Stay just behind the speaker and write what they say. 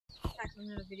back with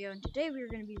another video, and today we are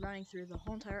going to be running through the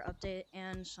whole entire update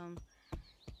and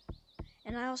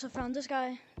I also found this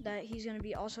guy that he's going to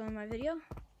be also in my video.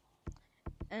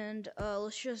 And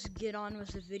let's just get on with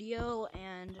the video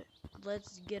and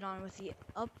let's get on with the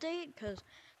update, because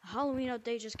the Halloween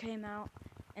update just came out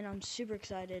and I'm super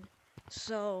excited.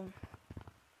 So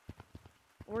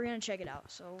we're going to check it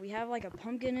out. So we have like a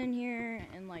pumpkin in here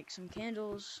and like some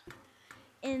candles,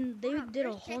 and they did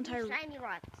a whole entire shiny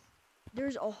rocks.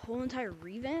 There's a whole entire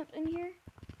revamp in here.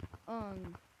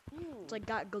 It's like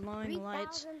got glowing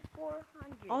lights.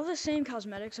 All the same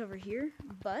cosmetics over here,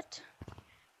 but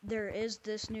there is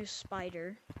this new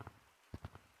spider.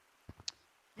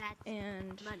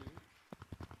 That's money.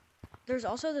 There's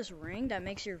also this ring that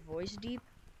makes your voice deep.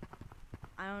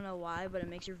 I don't know why, but it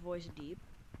makes your voice deep.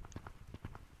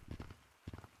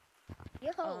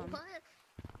 Yo, what?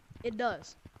 It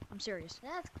does. I'm serious.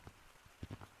 That's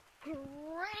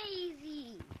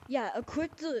crazy. Yeah,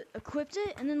 equipped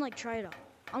it and then like try it out.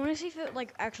 I want to see if it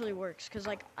like actually works, cause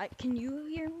like can you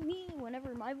hear me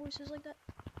whenever my voice is like that?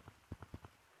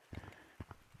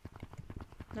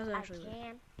 Doesn't actually work. I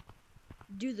can.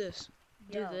 Do this.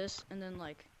 Yo. Do this, and then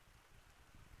like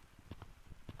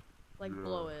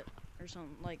blow it or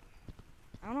something. Like,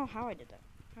 I don't know how I did that.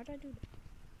 How did I do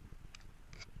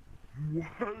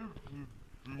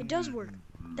that? It does work.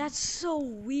 That's so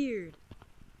weird.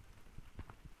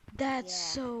 That's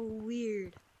so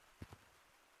weird.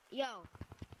 Yo.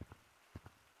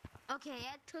 Okay,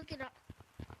 I took it up.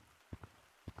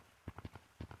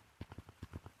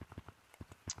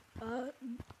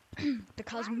 The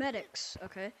cosmetics,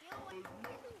 okay?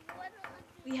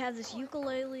 We have this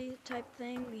ukulele type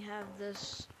thing, we have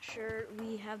this shirt,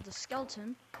 we have the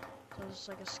skeleton, so it's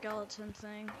like a skeleton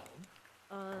thing,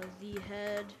 the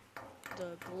head,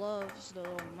 the gloves, the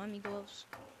little mummy gloves,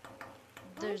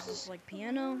 there's this like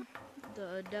piano,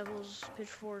 the devil's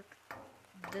pitchfork,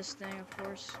 this thing of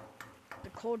course, the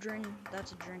cauldron,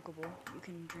 that's a drinkable, you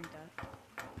can drink that.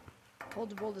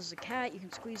 Holdable is a cat, you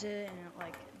can squeeze it and it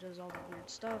like does all the weird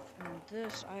stuff. And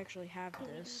this, I actually have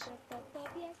this.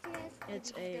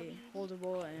 It's a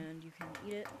holdable and you can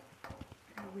eat it.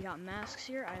 We got masks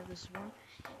here, I have this one.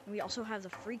 And we also have the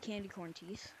free candy corn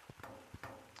teeth.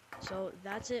 So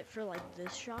that's it for like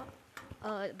this shop.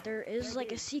 There is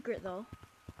like a secret though,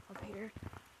 up here.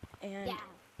 And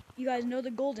you guys know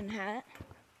the golden hat,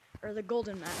 or the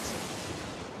golden mask.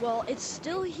 Well, it's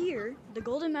still here, the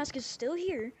golden mask is still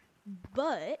here.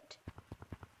 But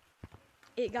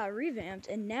it got revamped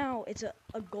and now it's a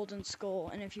golden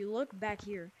skull. And if you look back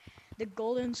here, the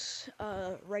golden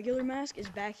regular mask is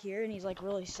back here and he's like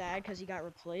really sad because he got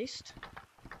replaced.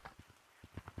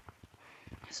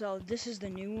 So this is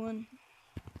the new one.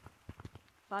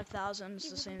 5,000 is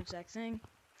the same exact thing.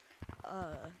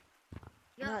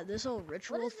 Yeah, this whole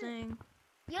ritual thing.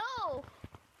 Yo!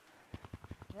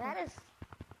 That is...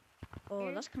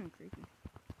 Oh, that's kind of creepy.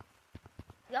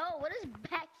 Yo, what is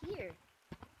back here?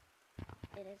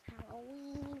 It is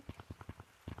Halloween.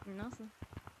 Nothing.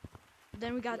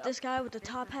 Then we got this guy with the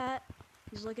top hat.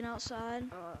 He's looking outside.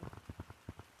 Outside.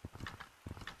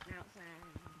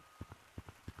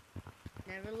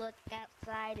 Never look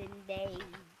outside in days.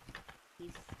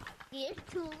 He's scared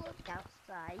to look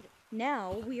outside.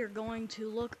 Now we are going to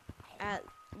look at,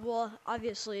 well,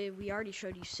 obviously we already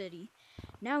showed you City.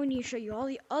 Now we need to show you all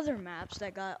the other maps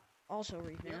that got also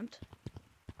revamped.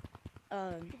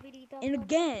 And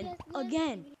again,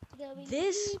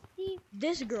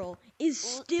 this girl is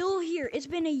still here. It's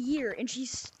been a year and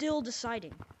she's still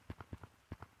deciding.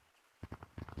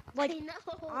 Like,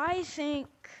 I think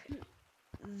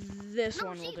this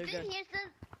one will do good.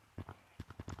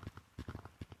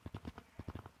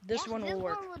 This one will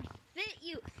work. This one would fit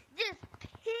you. Just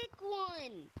pick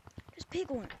one. Just pick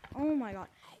one. Oh my god.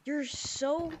 You're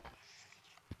so...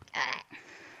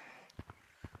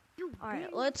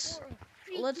 Alright, let's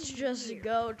just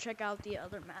go check out the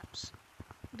other maps.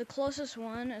 The closest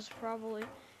one is probably,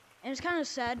 and it's kind of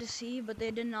sad to see, but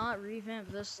they did not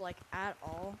revamp this like at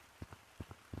all.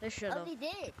 They should have. Oh, they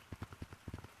did.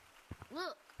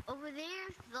 Look, over there,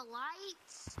 the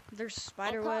lights. There's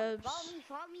spider webs.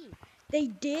 Follow me. They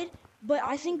did, but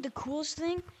I think the coolest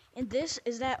thing in this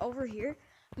is that over here,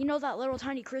 you know that little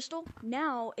tiny crystal?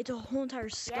 Now it's a whole entire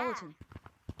skeleton. Yeah.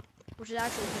 Which is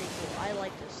actually pretty cool. I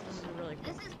like this. This is really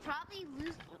cool. This is probably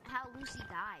how Lucy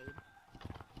died.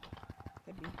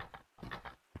 Could be.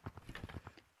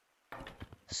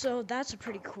 So that's a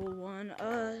pretty cool one.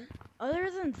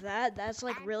 Other than that, that's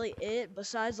like really it.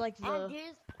 Besides like the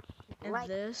and like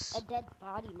this. A dead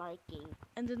body marking.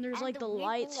 And then there's like the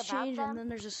lights change, and then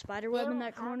there's a spider web in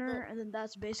that corner, and then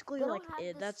that's basically like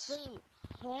it. That's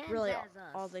hands really as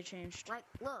us. all they changed. Like,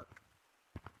 look.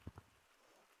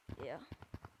 Yeah.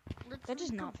 That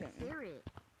does not fit me. it.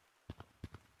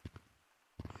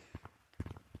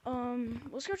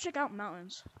 Let's go check out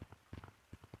mountains.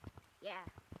 Yeah.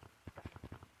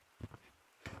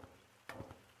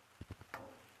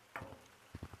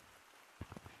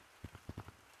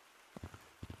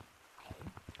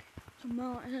 So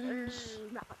mountains.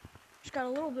 Just got a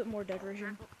little bit more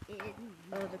decoration.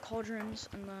 The cauldrons,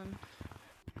 and then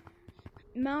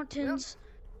mountains.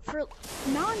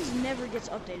 Mountains never gets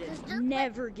updated.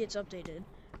 Never gets updated,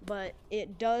 but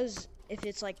it does if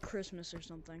it's like Christmas or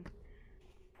something.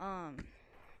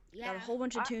 Got a whole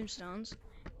bunch of tombstones,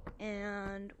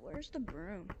 and where's the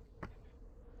broom?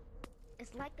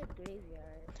 It's like a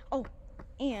graveyard. Oh,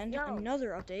 and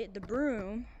another update: the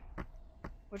broom,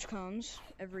 which comes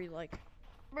every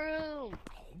broom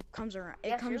comes around.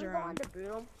 It comes around. Go on the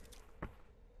broom.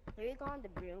 Here you go on the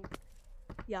broom.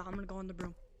 Yeah, I'm gonna go on the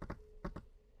broom.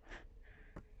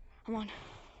 Come on.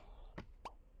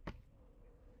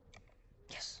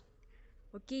 Yes.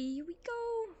 Okay, here we go.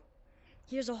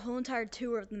 Here's a whole entire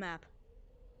tour of the map.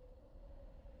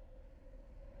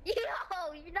 Yo,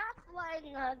 you're not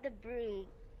flying on the broom.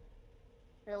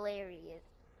 Hilarious.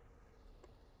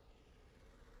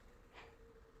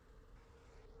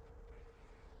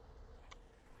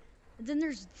 And then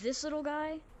there's this little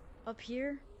guy up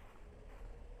here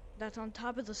that's on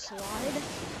top of the slide.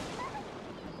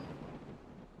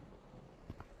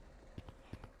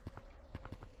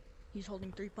 He's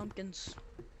holding 3 pumpkins.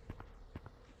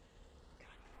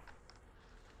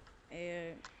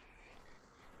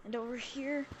 And over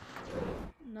here,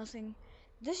 nothing.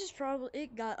 This is probably,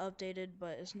 it got updated,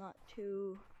 but it's not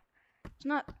too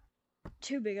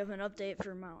big of an update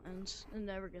for mountains. It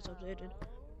never gets updated.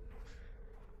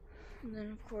 And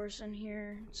then of course in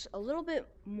here, it's a little bit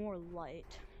more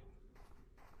light.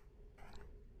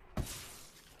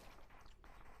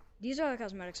 These are the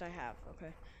cosmetics I have,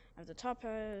 okay. I have the top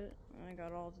hat, I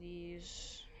got all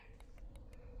these.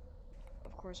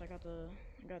 Of course I got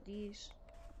these.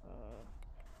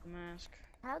 The mask.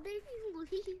 How did you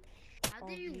leave? How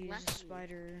did you left me?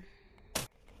 Spider,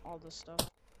 all this stuff.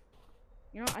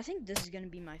 You know, I think this is gonna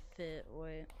be my fit.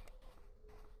 Wait.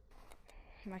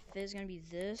 My fit is gonna be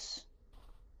this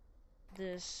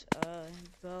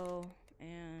bow,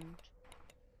 and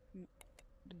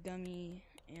the gummy,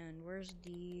 and where's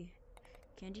the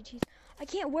candy teeth? I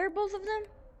can't wear both of them?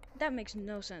 That makes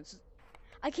no sense.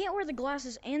 I can't wear the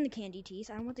glasses and the candy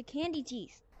teeth. I want the candy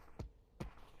teeth.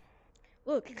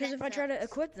 Look, because if I try to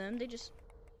equip them, they just...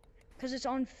 Because it's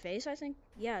on face, I think?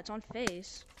 Yeah, it's on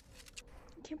face.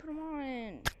 I can't put them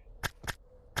on.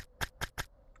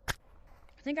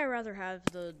 I think I'd rather have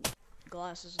the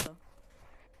glasses, though.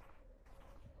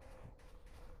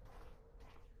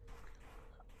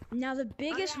 Now, the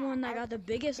biggest one that got the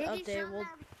biggest update will...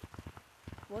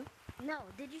 What? No,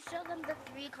 did you show them the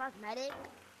free cosmetic?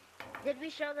 Did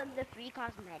we show them the free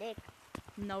cosmetic?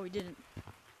 No, we didn't.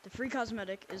 The free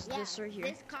cosmetic is this right here.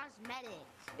 This cosmetic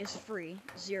is free,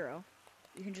 0.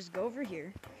 You can just go over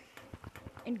here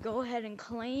and go ahead and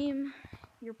claim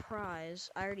your prize.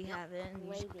 I already have it, and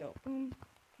you just go boom,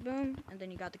 boom, and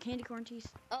then you got the candy corn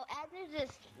teeth. Oh, and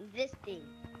there's this thing.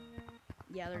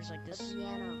 Yeah, there's like this. The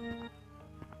piano.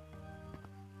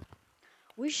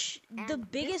 The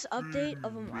biggest update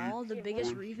of them all, the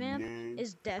biggest revamp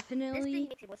is definitely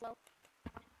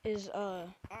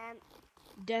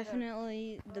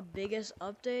the biggest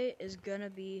update is gonna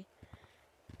be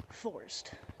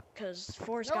Forest, because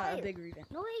Forest got a big revamp.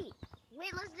 No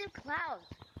wait, let's do Clouds.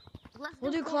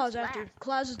 We'll do Clouds after.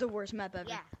 Clouds is the worst map ever.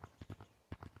 Yeah.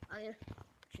 Oh yeah,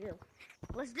 true.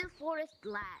 Let's do Forest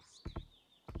last.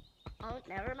 Oh,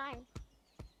 never mind.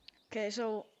 Okay,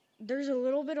 so there's a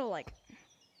little bit of like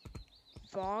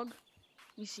fog.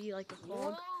 You see like the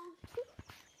fog.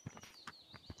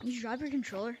 You drive your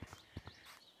controller.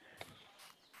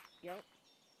 Yep.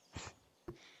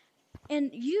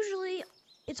 And usually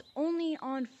it's only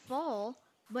on fall,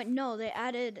 but no, they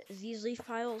added these leaf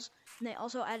piles, and they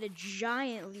also added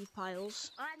giant leaf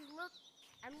piles.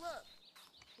 And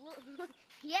look.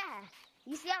 Yeah.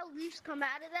 You see how leaves come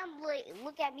out of them?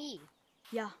 Look at me.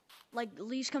 Yeah, like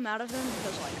leaves come out of them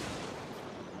because like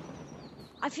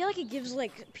I feel like it gives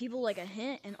like people like a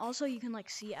hint, and also you can like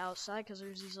see outside because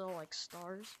there's these little like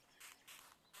stars.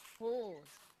 Holes.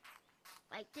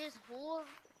 Like there's holes,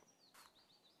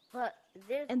 but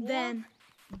there's. And then,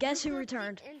 guess who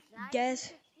returned?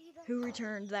 Guess who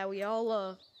returned that we all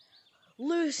love?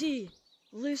 Lucy.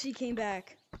 Lucy came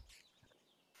back.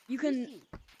 You can.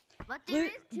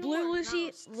 Blue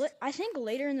Lucy. I think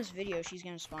later in this video she's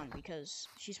gonna spawn because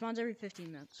she spawns every 15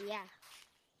 minutes. Yeah.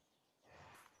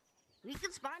 We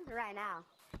can spawn right now.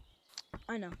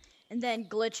 I know. And then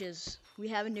glitches. We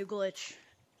have a new glitch.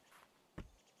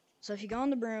 So if you go on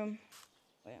the broom,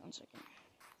 wait 1 second.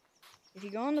 If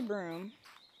you go on the broom,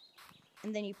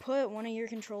 and then you put one of your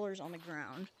controllers on the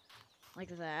ground,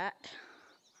 like that,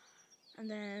 and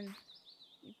then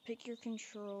you pick your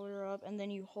controller up, and then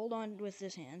you hold on with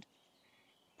this hand,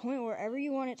 point wherever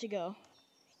you want it to go.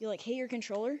 You like hit your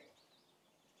controller,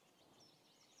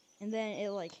 and then it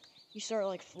like, you start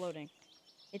like floating.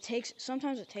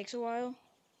 Sometimes it takes a while.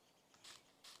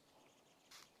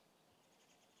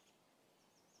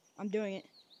 I'm doing it.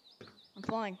 I'm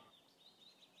flying.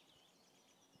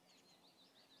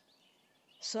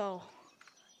 So,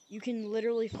 you can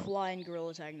literally fly in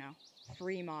Gorilla Tag now.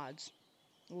 Free mods.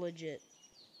 Legit.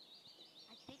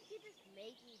 I think you just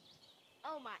made me.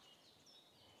 Oh my.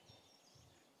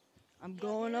 I'm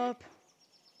going up.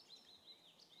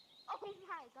 Oh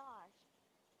my gosh.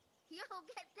 Yo,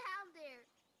 get down there.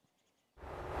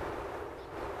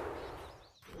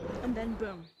 And then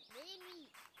boom. Made me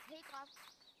take off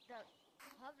the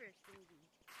hover thingy.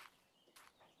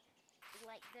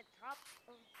 Like the top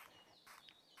of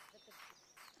the.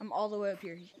 I'm all the way up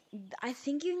here. I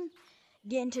think you can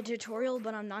get into tutorial,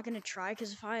 but I'm not gonna try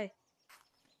because if I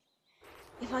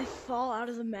fall out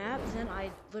of the map, then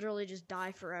I literally just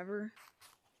die forever.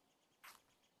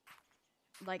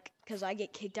 Like, cause I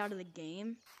get kicked out of the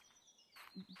game.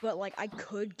 But like, I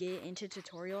could get into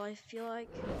tutorial, I feel like.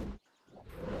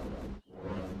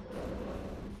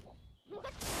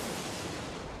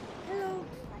 Hello.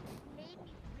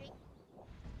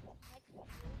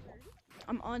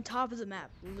 I'm on top of the map,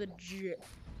 legit.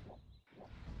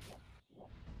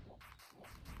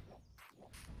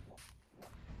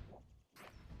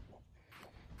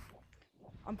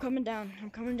 I'm coming down.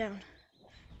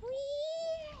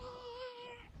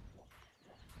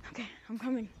 Okay, I'm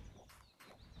coming.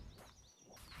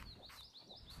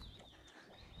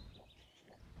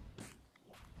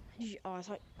 Oh, I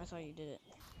thought you did it.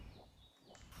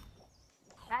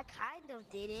 I kind of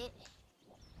did it.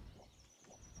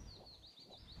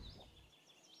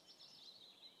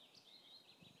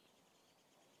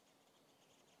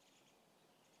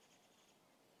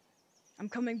 I'm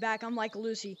coming back. I'm like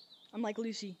Lucy. I'm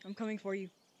coming for you.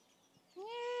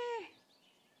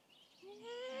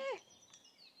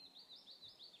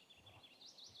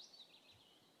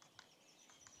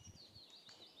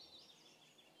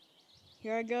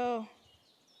 Here I go.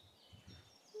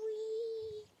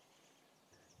 Whee!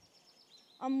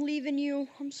 I'm leaving you.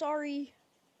 I'm sorry.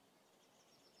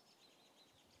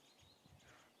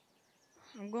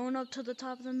 I'm going up to the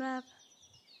top of the map.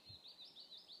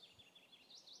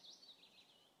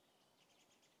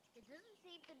 It doesn't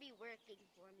seem to be working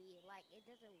for me. Like, it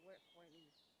doesn't work for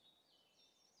me.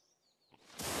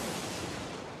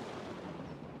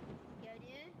 Yo,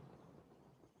 dude.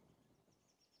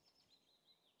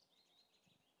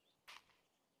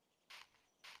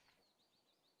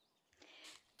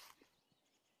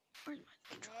 Where's my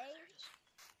controller?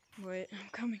 There it is. Wait, I'm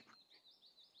coming.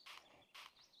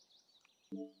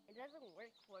 It doesn't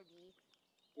work for me.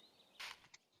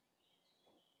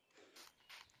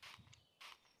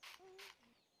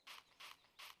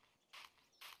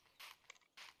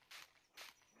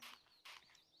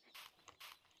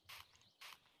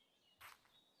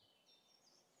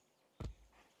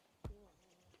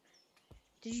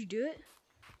 Did you do it?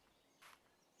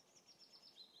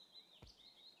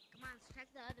 Come on, let's check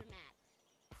the other map.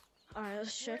 Alright,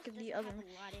 let's check the other one.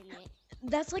 one.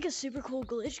 That's like a super cool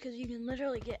glitch because you can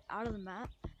literally get out of the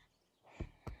map.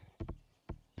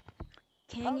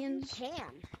 Canyons. Oh, you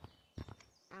can.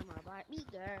 I'm a Barbie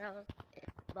girl.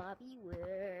 Barbie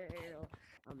world.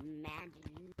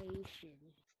 Imagination.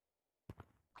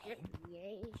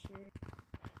 Creation.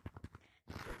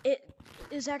 It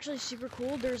is actually super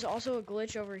cool. There's also a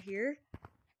glitch over here.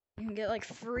 You can get like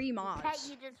free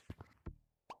mods.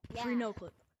 Free no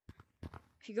clip.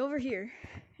 If you go over here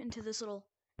into this little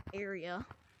area,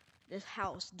 this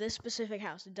house, this specific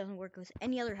house, it doesn't work with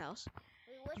any other house.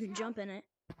 Wait, you can jump in it.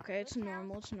 Okay, it's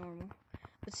normal.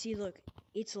 But see, look,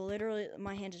 it's literally,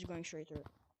 my hand is going straight through it.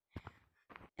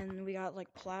 And we got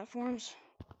like platforms.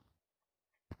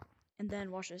 And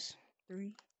then watch this.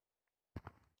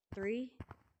 3,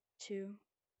 2,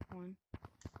 1.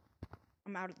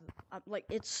 I'm out of the, like,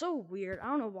 it's so weird. I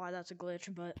don't know why that's a glitch,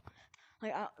 but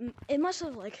like, it must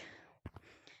have like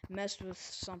messed with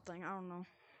something. I don't know.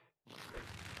 Yo,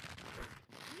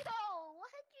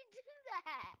 why'd you do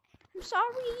that? I'm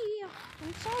sorry.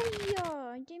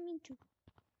 I didn't mean to.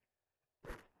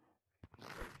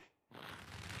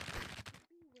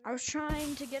 I was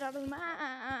trying to get out of the map.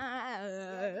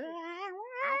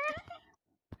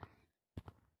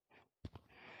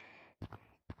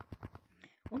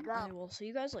 Go. I will see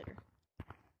you guys later.